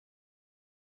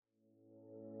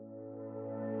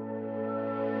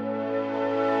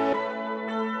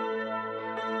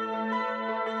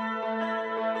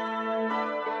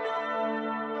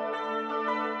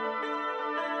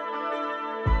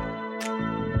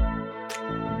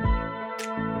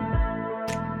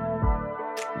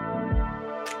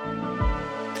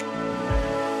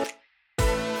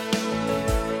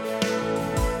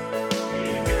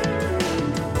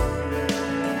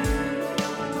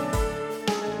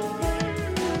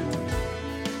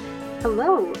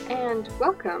Hello, and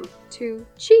welcome to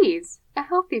Cheese, a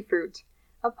Healthy Fruit,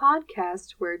 a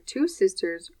podcast where two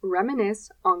sisters reminisce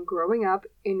on growing up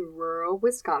in rural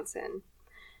Wisconsin.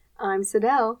 I'm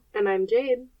Sidel. And I'm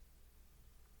Jade.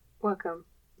 Welcome.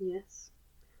 Yes.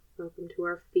 Welcome to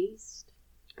our feast.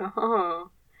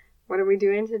 Oh, what are we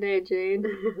doing today, Jade?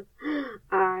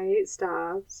 I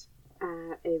stopped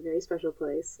at a very special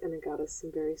place and it got us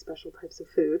some very special types of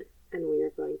food, and we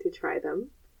are going to try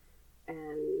them.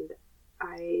 And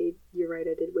you're right,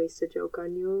 I did waste a joke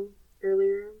on you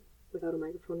earlier without a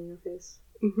microphone in your face.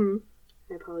 Mm-hmm.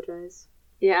 I apologize.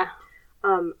 Yeah.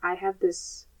 I have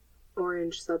this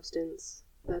orange substance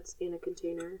that's in a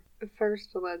container.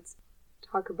 First, let's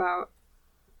talk about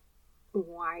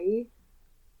why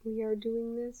we are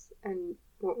doing this and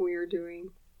what we are doing,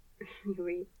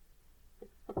 really.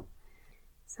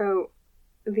 So,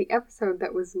 the episode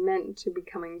that was meant to be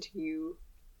coming to you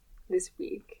this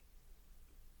week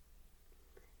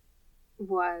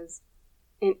was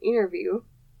an interview,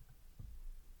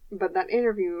 but that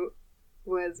interview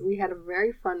was, we had a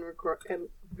very fun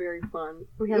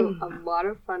we had a lot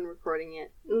of fun recording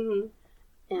it. Mm-hmm.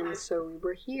 And so we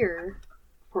were here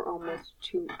for almost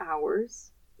 2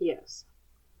 hours. Yes.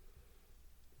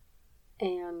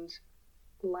 And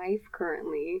life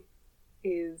currently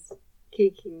is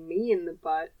kicking me in the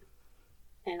butt,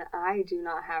 and I do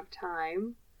not have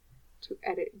time to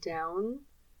edit down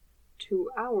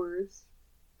 2 hours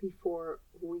before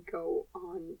we go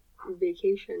on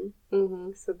vacation,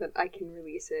 so that I can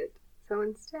release it. So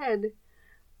instead,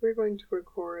 we're going to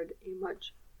record a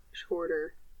much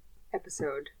shorter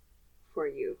episode for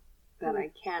you that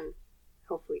I can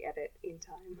hopefully edit in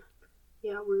time.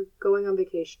 Yeah, we're going on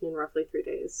vacation in roughly 3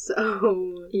 days,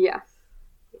 so... Yeah.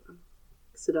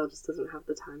 Sidel just doesn't have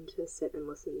the time to sit and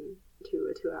listen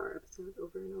to a 2-hour episode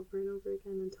over and over and over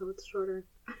again until it's shorter.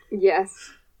 Yes.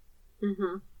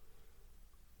 Mm-hmm.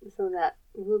 So that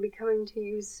will be coming to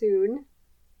you soon,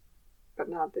 but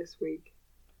not this week.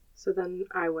 So then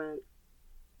I went,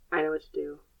 I know what to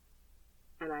do,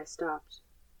 and I stopped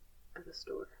at the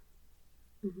store.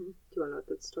 Mm-hmm. Do you want to know what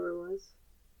that store was?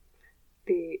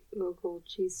 The local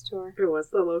cheese store. It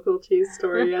was the local cheese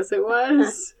store, yes it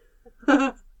was.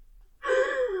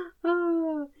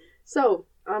 So,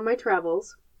 on my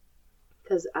travels,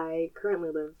 because I currently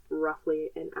live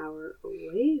roughly an hour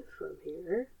away from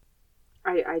here,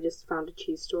 I just found a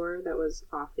cheese store that was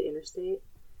off the interstate.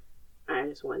 I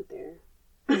just went there.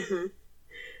 Mm-hmm.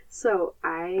 So,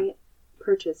 I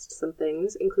purchased some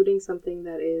things, including something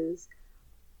that is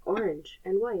orange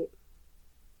and white.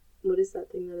 What is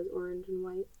that thing that is orange and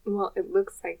white? Well, it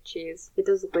looks like cheese. It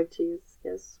does look like cheese,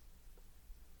 yes.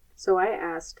 So I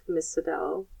asked Miss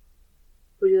Sidel,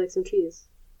 would you like some cheese?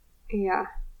 Yeah.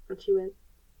 And she went,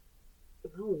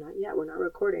 no, not yet, we're not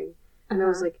recording. And I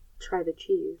was like, try the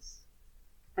cheese.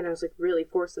 And I was like really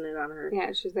forcing it on her.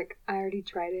 Yeah, she's like, I already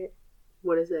tried it.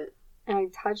 What is it? And I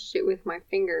touched it with my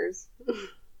fingers.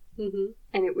 Mm-hmm.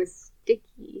 And it was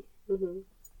sticky. Mm-hmm.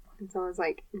 And so I was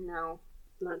like, no.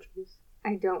 Not cheese.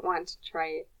 I don't want to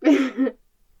try it.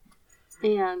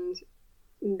 And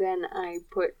then I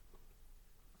put,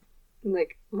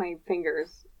 like, my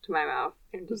fingers to my mouth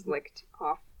and just licked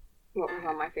off what was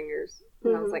on my fingers.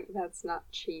 And I was like, that's not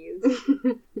cheese.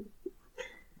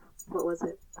 What was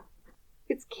it?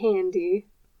 It's candy.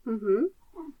 Mm-hmm.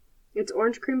 It's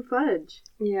orange cream fudge.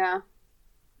 Yeah.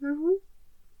 Mm-hmm.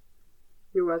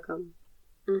 You're welcome.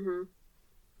 Mm-hmm.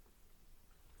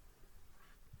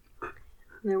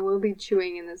 There will be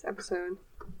chewing in this episode.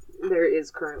 There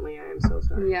is currently, I am so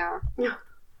sorry. Yeah.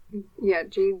 Yeah,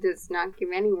 Jade does not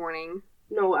give any warning.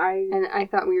 No, And I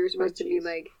thought we were supposed to be cheese.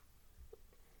 like,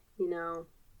 you know,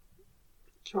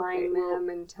 trying them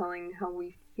and telling how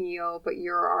we feel, but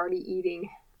you're already eating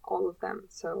all of them,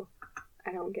 so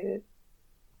I don't get it.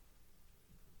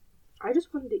 I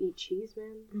just wanted to eat cheese,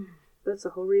 man. That's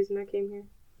the whole reason I came here.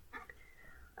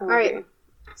 Okay. Alright,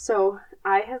 so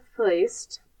I have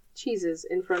placed cheeses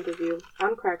in front of you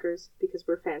on crackers because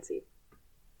we're fancy.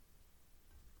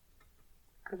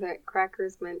 Are that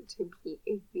crackers meant to be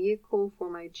a vehicle for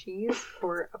my cheese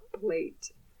or a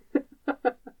plate for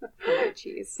my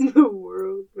cheese? The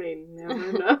world may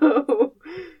never know.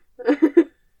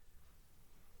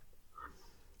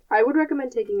 I would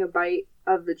recommend taking a bite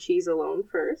of the cheese alone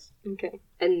first. Okay.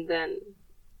 And then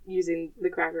using the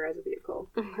cracker as a vehicle.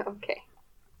 Okay.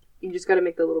 You just gotta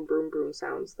make the little broom broom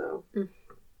sounds, though.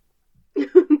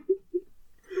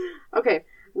 Okay,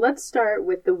 let's start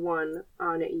with the one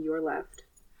on your left.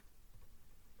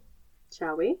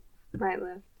 Shall we? My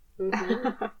left.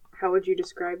 Mm-hmm. How would you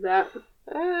describe that?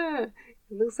 It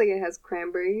looks like it has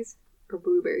cranberries or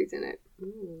blueberries in it.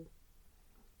 Mm.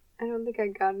 I don't think I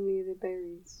got any of the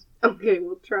berries. Okay,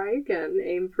 we'll try again.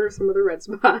 Aim for some of the red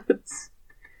spots.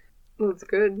 Well, it's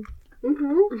good.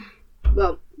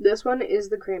 Well, this one is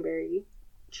the cranberry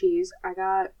cheese. I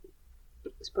got,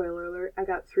 spoiler alert, I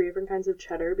got 3 different kinds of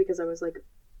cheddar because I was like,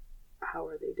 how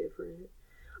are they different?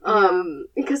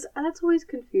 Because that's always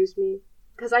confused me.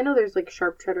 Because I know there's like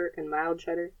sharp cheddar and mild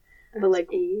cheddar. But like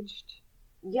aged.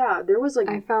 Yeah, there was like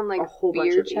I found like a whole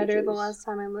bunch beer of cheddar ages. the last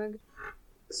time I looked.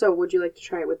 So would you like to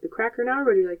try it with the cracker now, or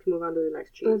would you like to move on to the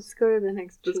next cheese? Let's go to the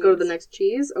next cheese. Let's go to the next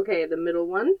cheese. Okay, the middle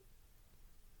one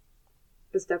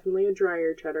is definitely a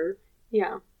drier cheddar.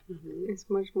 Yeah. It's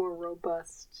much more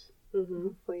robust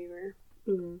flavor.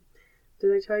 Did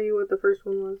I tell you what the first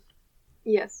one was?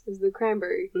 Yes, is the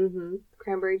cranberry.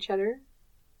 Cranberry cheddar?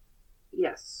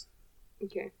 Yes.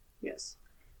 Okay. Yes.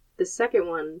 The second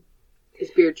one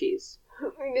is beer cheese.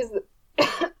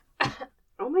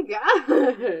 Oh my god!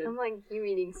 I'm like you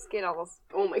eating Skittles.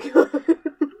 Oh my god.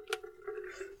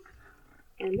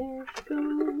 And there she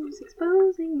goes,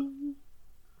 exposing me.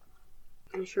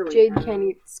 I'm sure we Jade can't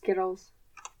eat Skittles.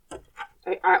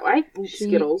 I eat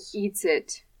Skittles. She eats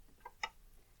it.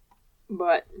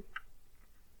 But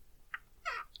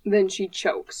then she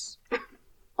chokes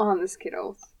on the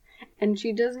Skittles. And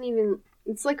she doesn't even...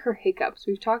 It's like her hiccups.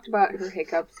 We've talked about her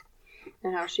hiccups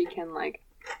and how she can, like,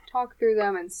 talk through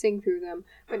them and sing through them.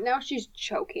 But now she's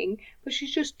choking. But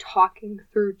she's just talking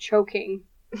through choking.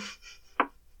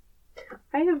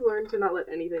 I have learned to not let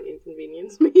anything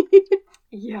inconvenience me.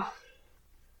 Yeah.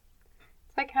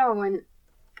 It's like how when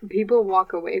people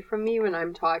walk away from me when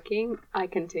I'm talking, I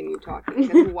continue talking.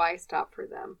 Because why stop for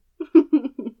them?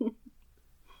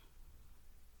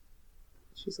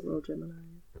 She's a little Gemini.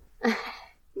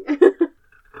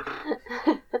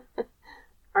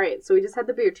 Alright, so we just had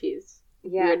the beer cheese.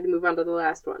 Yeah. We had to move on to the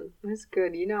last one. That's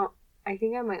good. You know, I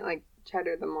think I might like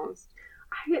cheddar the most.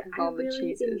 I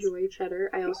really enjoy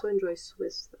cheddar. I also enjoy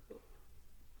Swiss, though.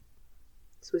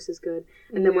 Swiss is good.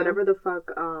 And then whatever the fuck,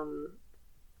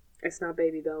 it's not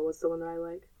Baby Bell. What's the one that I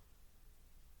like?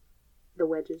 The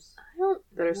wedges. I don't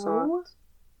That are soft.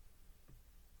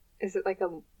 Is it like a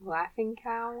Laughing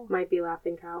Cow? Might be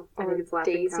Laughing Cow. I think it's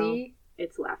Laughing Daisy? Cow.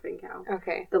 It's Laughing Cow.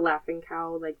 Okay. The Laughing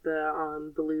Cow, like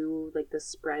the blue, like the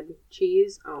spread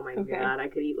cheese. Oh my god, I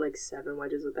could eat like 7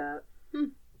 wedges of that.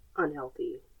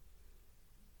 Unhealthy.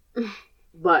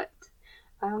 But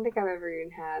I don't think I've ever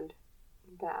even had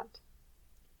that.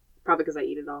 Probably because I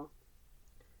eat it all.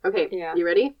 Okay, Yeah. You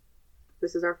ready?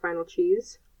 This is our final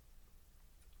cheese.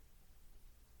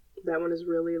 That one is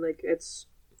really, like, it's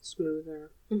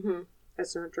smoother.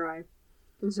 It's not dry.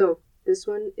 So, this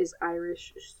one is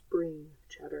Irish Spring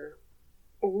Cheddar.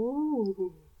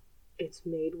 Ooh. It's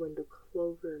made when the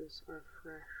clovers are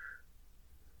fresh.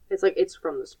 It's like, it's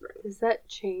from the spring. Does that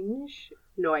change?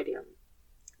 No idea.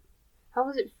 How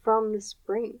is it from the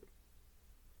spring?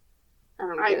 I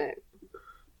don't get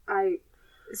it.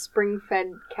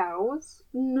 Spring-fed cows?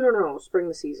 No. Spring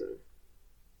the season.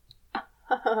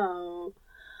 Oh.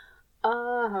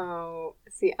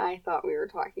 See, I thought we were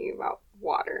talking about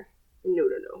water.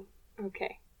 No.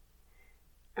 Okay.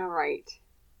 Alright.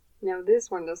 Now,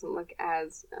 this one doesn't look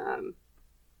as,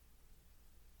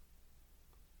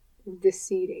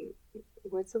 deceiving.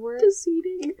 What's the word?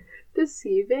 Deceiving?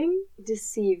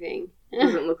 Deceiving.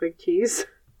 Doesn't look like cheese.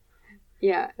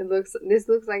 Yeah, this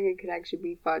looks like it could actually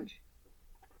be fudge.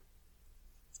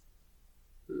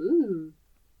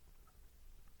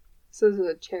 So this is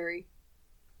a cherry.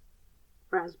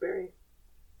 Raspberry.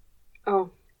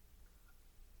 Oh.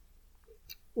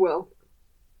 Well.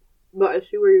 But I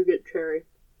see where you get cherry.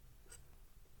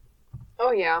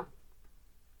 Oh, yeah.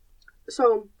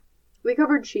 So, we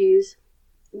covered cheese.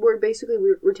 We're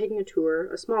taking a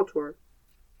tour, a small tour,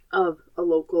 of a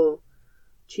local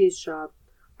cheese shop.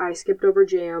 I skipped over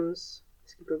jams. I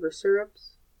skipped over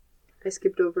syrups. I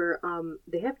skipped over,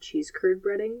 they have cheese curd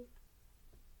breading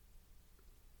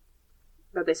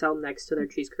that they sell next to their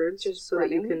cheese curds. Just so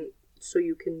breading? that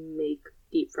you can make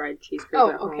deep fried cheese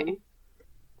curds at home.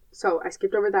 So I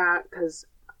skipped over that because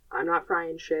I'm not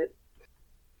frying shit.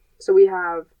 So we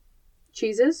have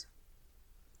cheeses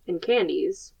and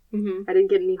candies. I didn't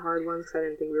get any hard ones because I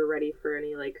didn't think we were ready for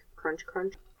any, like, crunch.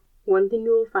 One thing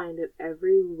you will find at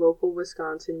every local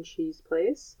Wisconsin cheese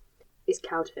place is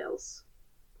cowtails.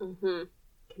 Do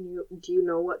you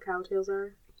know what cowtails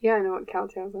are? Yeah, I know what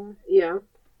cowtails are. Yeah.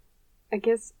 I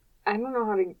guess, I don't know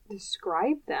how to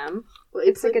describe them. Well,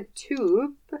 it's like a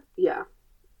tube. Yeah.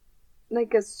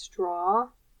 Like a straw,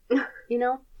 you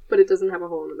know? But it doesn't have a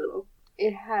hole in the middle.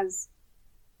 It has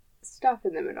stuff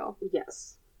in the middle.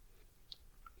 Yes.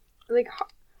 Like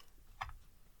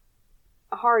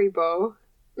Haribo.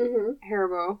 Mm-hmm.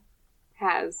 Haribo.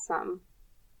 has some.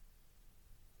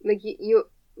 Like, you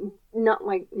not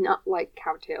like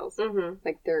cowtails. Mm-hmm.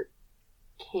 Like, they're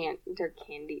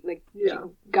candy. Like, Yeah.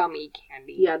 gummy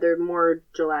candy. Yeah, they're more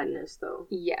gelatinous, though.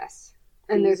 Yes.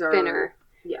 And These they're thinner.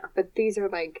 Yeah. But these are,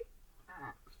 like,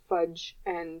 fudge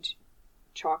and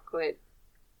chocolate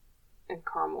and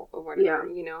caramel or whatever,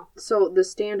 you know? So, the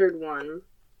standard one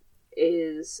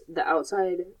is, the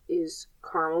outside is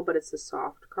caramel, but it's a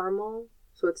soft caramel.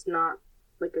 So, it's not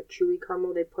like a chewy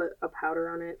caramel. They put a powder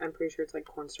on it. I'm pretty sure it's like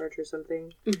cornstarch or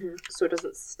something. Mm-hmm. So, it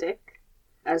doesn't stick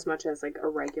as much as, like, a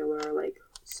regular, like,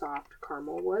 soft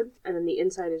caramel would. And then the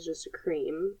inside is just a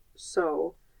cream.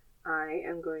 So, I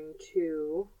am going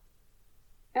to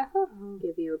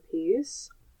give you a piece.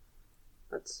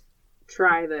 Let's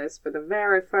try this for the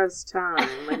very first time.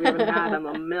 Like, we haven't had them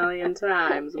a million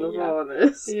times before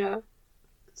this. Yeah.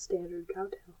 Standard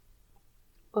cowtail.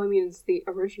 Well, I mean, it's the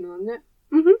original, isn't it?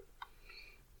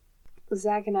 Mm-hmm.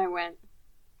 Zach and I went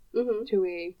to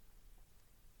a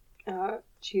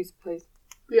cheese place.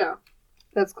 Yeah.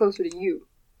 That's closer to you.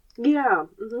 Yeah.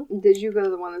 Mm-hmm. Did you go to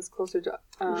the one that's closer to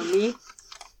me?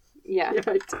 Yeah. Yeah,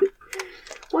 I did.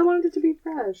 Well, I wanted it to be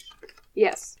fresh.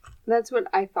 Yes. That's what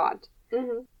I thought.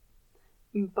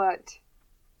 Mm-hmm. But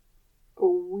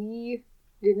we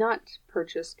did not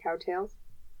purchase cowtails.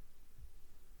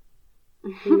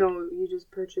 No, you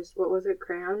just purchased, what was it,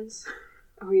 crayons?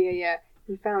 Oh, yeah.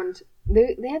 He found...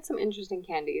 They had some interesting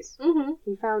candies. Mm-hmm.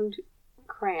 He found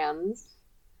crayons.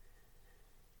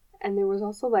 And there was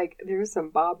also, like, there was some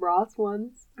Bob Ross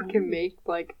ones. You can make,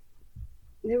 like...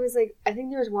 There was, like... I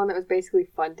think there was one that was basically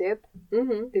Fun Dip.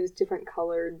 Mm-hmm. There was different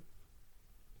colored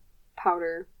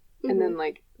powder. And then,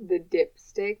 like, the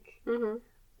dipstick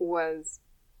was,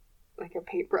 like, a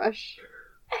paintbrush.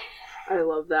 I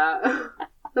love that.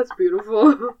 That's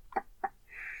beautiful.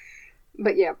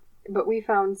 But, yeah. But we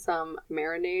found some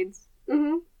marinades.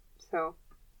 Mm-hmm. So,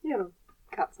 yeah.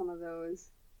 got some of those.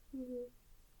 Mm-hmm.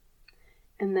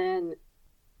 And then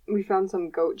we found some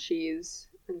goat cheese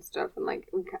and stuff. And, like,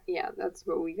 that's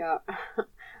what we got.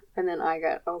 And then I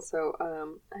got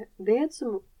also, they had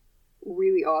some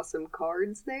really awesome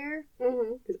cards there.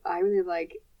 Because I really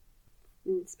like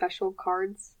special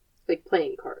cards. Like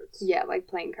playing cards. Yeah, like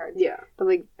playing cards. Yeah. But,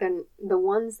 like, then the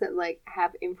ones that, like,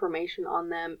 have information on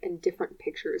them and different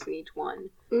pictures in each one.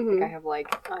 Mm-hmm. Like, I have,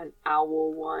 like, an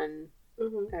owl one.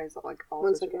 There's, like, all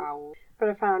sorts of owls. But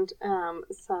I found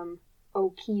some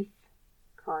O'Keeffe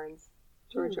cards.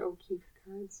 George O'Keeffe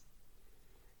cards.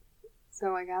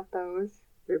 So I got those.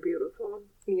 They're beautiful.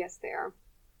 Yes, they are.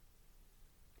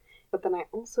 But then I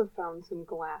also found some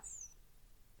glass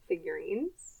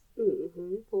figurines.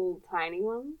 Little tiny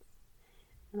ones.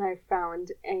 And I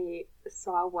found a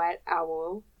saw-whet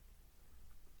owl.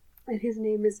 And his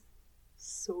name is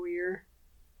Sawyer.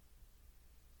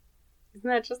 Isn't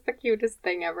that just the cutest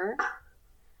thing ever?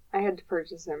 I had to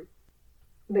purchase him.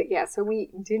 But yeah, so we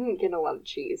didn't get a lot of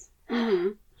cheese.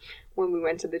 When we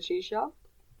went to the cheese shop.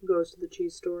 Goes to the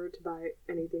cheese store to buy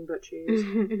anything but cheese.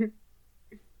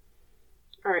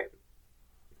 Alright.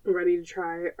 Ready to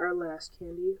try our last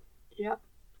candy? Yep.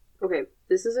 Okay,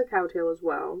 this is a cowtail as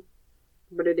well,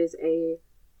 but it is a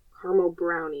caramel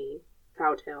brownie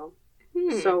cowtail.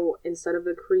 So instead of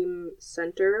the cream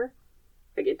center,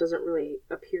 like, it doesn't really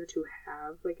appear to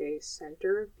have like a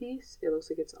center piece. It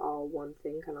looks like it's all one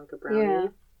thing, kind of like a brownie. Yeah.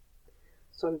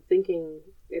 So I'm thinking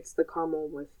it's the caramel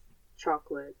with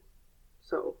chocolate.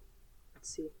 So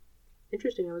let's see.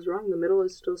 Interesting, I was wrong. The middle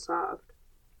is still soft.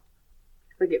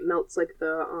 Like, it melts like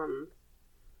the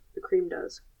cream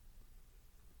does.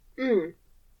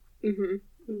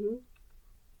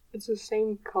 It's the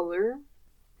same color.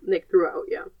 Like, throughout,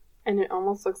 yeah. And it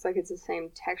almost looks like it's the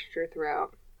same texture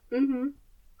throughout.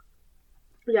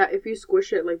 Yeah, if you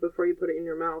squish it, like, before you put it in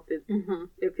your mouth,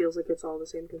 it feels like it's all the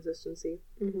same consistency.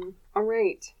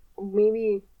 Alright.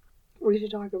 Maybe we should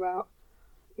talk about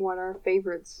what our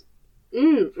favorites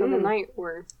for the night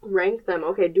were. Rank them.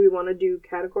 Okay, do we want to do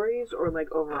categories or, like,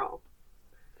 overall?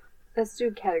 Let's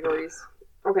do categories.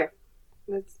 Okay.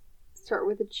 Let's start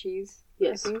with the cheese,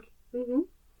 yes. I think.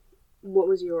 What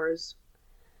was yours?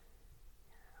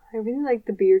 I really like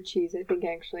the beer cheese, I think,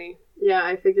 actually. Yeah,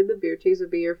 I figured the beer cheese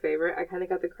would be your favorite. I kind of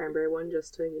got the cranberry one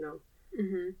just to, you know.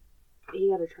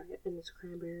 You gotta try it, and it's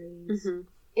cranberries.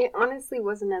 It honestly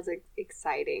wasn't as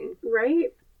exciting.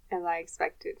 Right? As I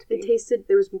expected to be. It tasted,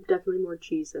 there was definitely more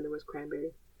cheese than there was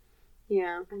cranberry.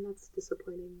 Yeah. And that's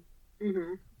disappointing.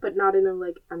 But not in a,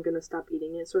 like, I'm gonna stop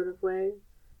eating it sort of way.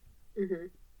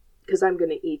 Because I'm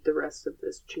gonna eat the rest of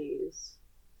this cheese.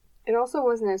 It also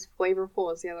wasn't as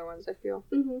flavorful as the other ones, I feel.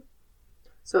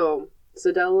 So,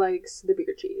 Sadell likes the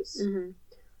beer cheese.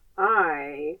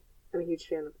 I I'm a huge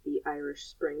fan of the Irish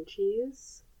Spring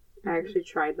cheese. I actually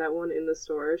tried that one in the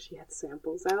store. She had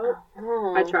samples out.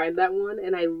 Oh. I tried that one,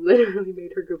 and I literally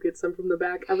made her go get some from the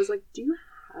back. I was like, do you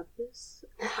have this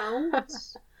out?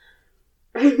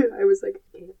 I was like,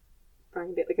 I can't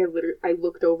find it. Like, I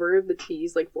looked over the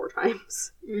cheese like 4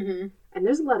 times. Mm-hmm. And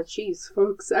there's a lot of cheese,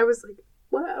 folks. I was like,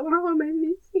 what am I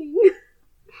missing?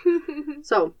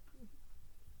 So,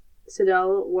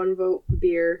 Sidel, 1 vote,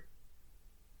 beer.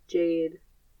 Jade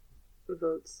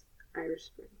votes Irish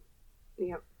Spring.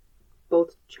 Yep.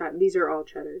 Both, these are all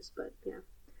cheddars, but yeah.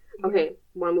 Okay,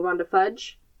 want to move on to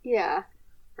fudge? Yeah.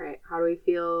 Alright, how do we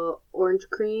feel? Orange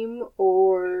cream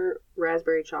or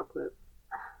raspberry chocolate?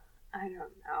 I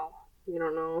don't know. You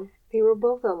don't know? They were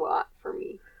both a lot for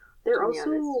me. They're to be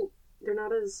honest. also, they're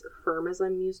not as firm as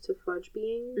I'm used to fudge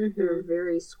being. Mm-hmm. They're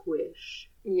very squish.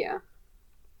 Yeah.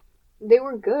 They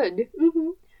were good. Mm-hmm.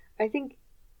 I think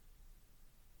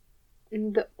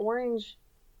the orange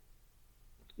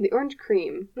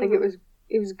cream, like Mm-hmm.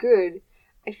 it was good.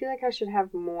 I feel like I should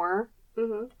have more,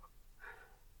 Mm-hmm.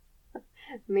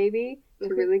 maybe, to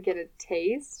Okay. really get a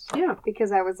taste. Yeah.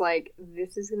 Because I was like,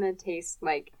 this is gonna taste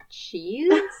like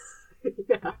cheese.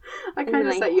 Yeah. I And kind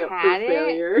of then set I you up for had it.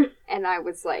 failure. And I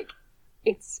was like,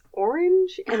 it's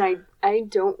orange, and I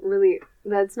don't really,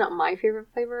 that's not my favorite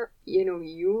flavor. You know,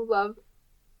 you love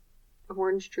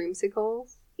orange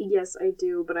dreamsicles. Yes, I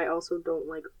do, but I also don't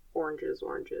like oranges.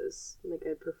 Like,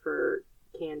 I prefer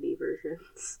candy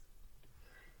versions.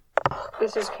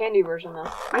 This is candy version,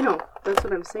 though. I know. That's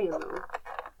what I'm saying, though.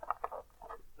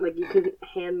 Like, you could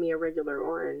hand me a regular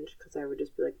orange, because I would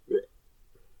just be like,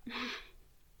 bleh.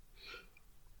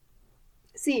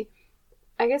 See,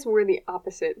 I guess we're the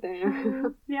opposite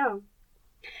there. Yeah.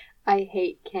 I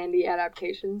hate candy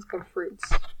adaptations of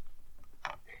fruits.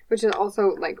 Which is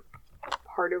also, like,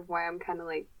 part of why I'm kind of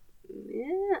like,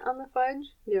 on the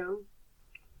fudge. Yeah.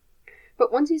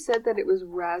 But once you said that it was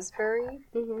raspberry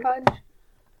Mm-hmm. fudge,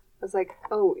 I was like,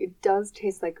 oh, it does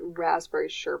taste like raspberry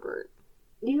sherbet.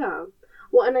 Yeah.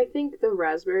 Well, and I think the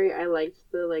raspberry, I liked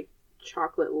the, like,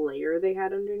 chocolate layer they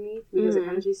had underneath, because it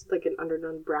kind of tasted like an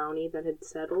underdone brownie that had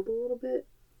settled a little bit.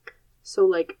 So,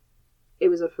 like, it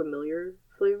was a familiar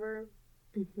flavor,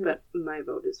 but my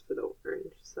vote is for the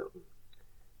orange, so.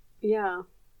 Yeah.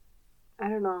 I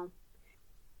don't know.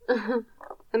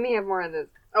 Let me have more of this.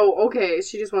 Oh, okay.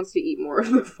 She just wants to eat more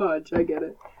of the fudge. I get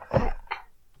it. I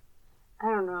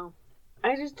don't know.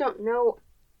 I just don't know.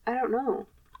 I don't know.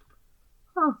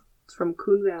 Huh. It's from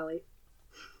Coon Valley.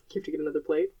 You have to get another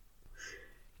plate.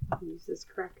 Use this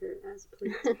cracker as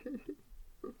plate.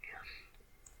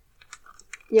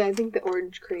 Yeah, I think the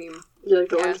orange cream. You like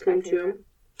the Yeah, orange it's my cream too? favorite.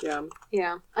 Yeah.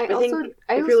 Yeah. I think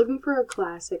if you're looking for a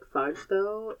classic fudge,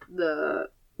 though, the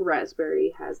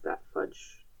raspberry has that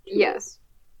fudge. to it. Yes.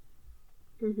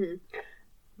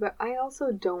 But I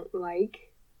also don't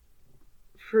like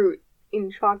fruit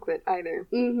in chocolate either.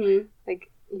 Like,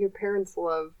 your parents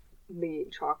love the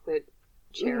chocolate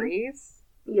cherries.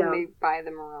 Yeah. And they buy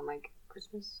them around, like,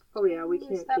 Christmas. Oh, yeah, we Is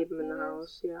can't that keep them in the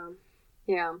yours? house, yeah.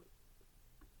 Yeah.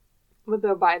 But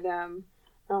they'll buy them.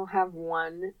 I'll have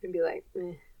one and be like,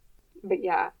 eh. But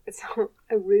yeah, so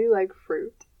I really like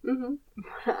fruit.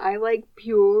 I like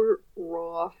pure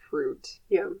raw fruit.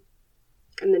 Yeah.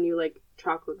 And then you like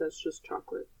chocolate that's just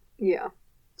chocolate. Yeah.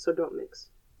 So don't mix.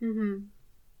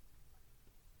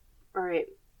 Alright.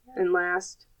 And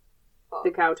last,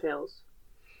 the cowtails.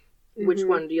 Which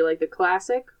one? Do you like the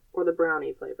classic or the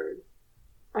brownie flavored?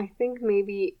 I think,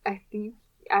 I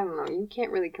don't know, you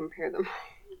can't really compare them.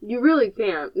 You really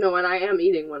can't. No, and I am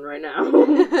eating one right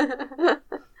now.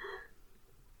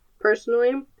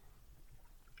 Personally,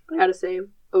 I gotta say,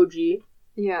 OG.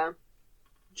 Yeah.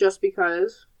 Just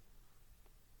because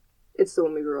it's the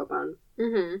one we grew up on.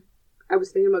 I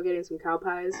was thinking about getting some cow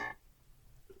pies.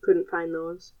 Couldn't find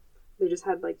those. They just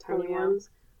had, like, tiny ones.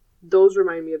 Those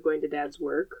remind me of going to Dad's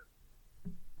work.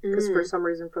 Because for some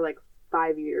reason, for, like,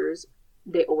 5 years,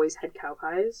 they always had cow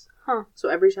pies. Huh. So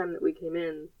every time that we came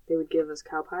in, they would give us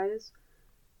cow pies.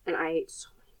 And I ate so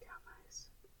many cow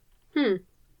pies.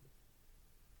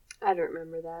 I don't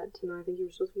remember that. No, I think you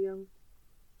were supposed to be young.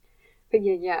 But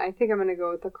yeah, I think I'm gonna go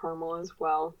with the caramel as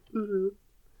well.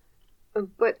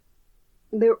 But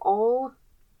they're all,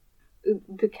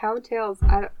 the cowtails,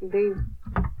 they've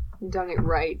done it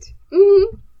right.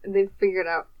 They've figured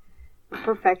out,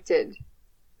 perfected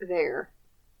their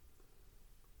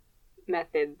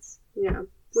methods. Yeah.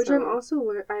 Which So- I'm also,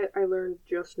 I learned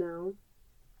just now.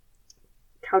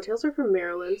 Cowtails are from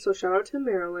Maryland, so shout out to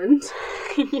Maryland.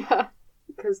 Yeah.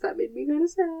 Because that made me kind of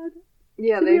sad.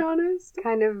 Yeah, to they be honest.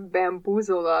 kind of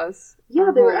bamboozled us. Yeah,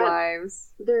 our they were whole at-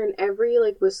 lives. They're in every,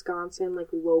 like, Wisconsin, like,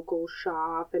 local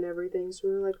shop and everything, so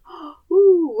we were like,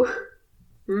 ooh!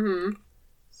 Mm-hmm.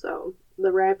 So,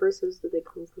 the rapper says that they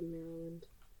come from Maryland.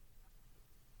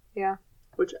 Yeah.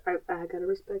 Which, I gotta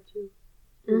respect you.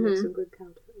 You make some good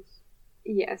cocktails.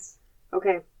 Yes.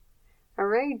 Okay. All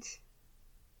right.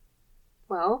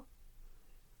 Well,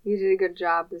 you did a good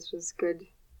job. This was good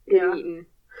eating.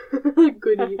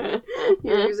 Good eating.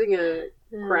 You're using a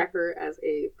cracker as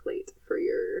a plate for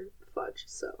your fudge,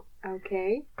 so.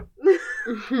 Okay.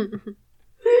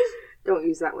 Don't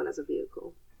use that one as a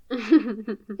vehicle.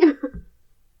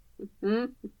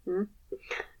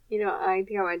 You know, I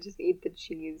think I might just eat the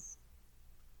cheese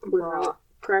With raw.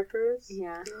 Crackers?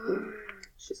 Yeah.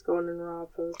 She's going in raw,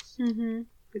 folks. Mm-hmm.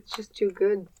 It's just too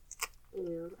good.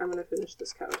 Yeah, I'm gonna finish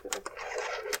this cocktail.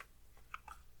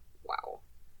 Wow.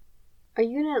 Are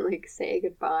you gonna, like, say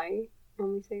goodbye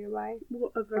when we say goodbye?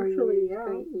 Well, Or are eventually, you yeah.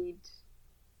 gonna eat?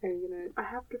 Are you gonna... I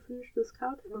have to finish this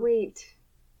cocktail. Wait.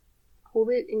 Hold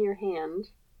it in your hand.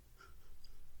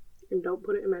 And don't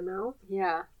put it in my mouth?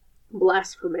 Yeah.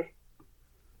 Blasphemy.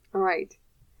 Alright.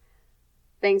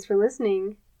 Thanks for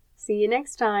listening. See you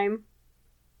next time.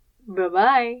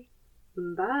 Bye-bye.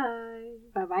 Bye.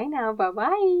 Bye-bye now.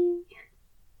 Bye-bye.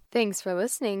 Thanks for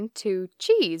listening to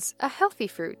Cheese, a Healthy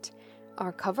Fruit.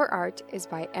 Our cover art is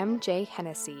by MJ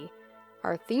Hennessy.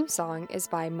 Our theme song is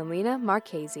by Melina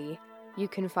Marchese. You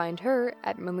can find her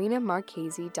at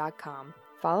melinamarchese.com.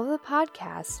 Follow the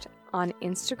podcast on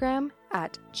Instagram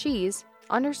at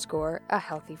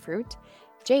cheese_a_healthy_fruit,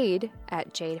 Jade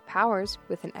at Jade Powers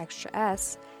with an extra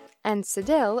S, and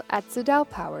Cydel at Cydel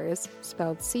Powers,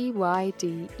 spelled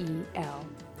Cydel.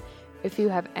 If you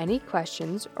have any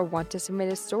questions or want to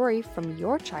submit a story from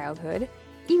your childhood,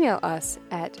 email us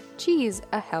at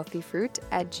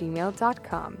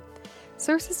cheeseahealthyfruit@gmail.com.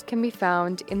 Sources can be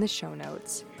found in the show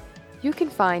notes. You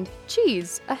can find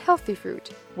Cheese, a Healthy Fruit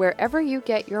wherever you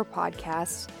get your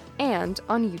podcasts and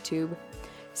on YouTube.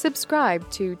 Subscribe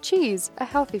to Cheese, a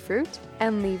Healthy Fruit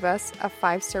and leave us a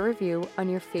 5-star review on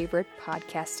your favorite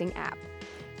podcasting app.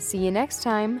 See you next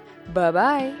time.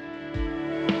 Bye-bye.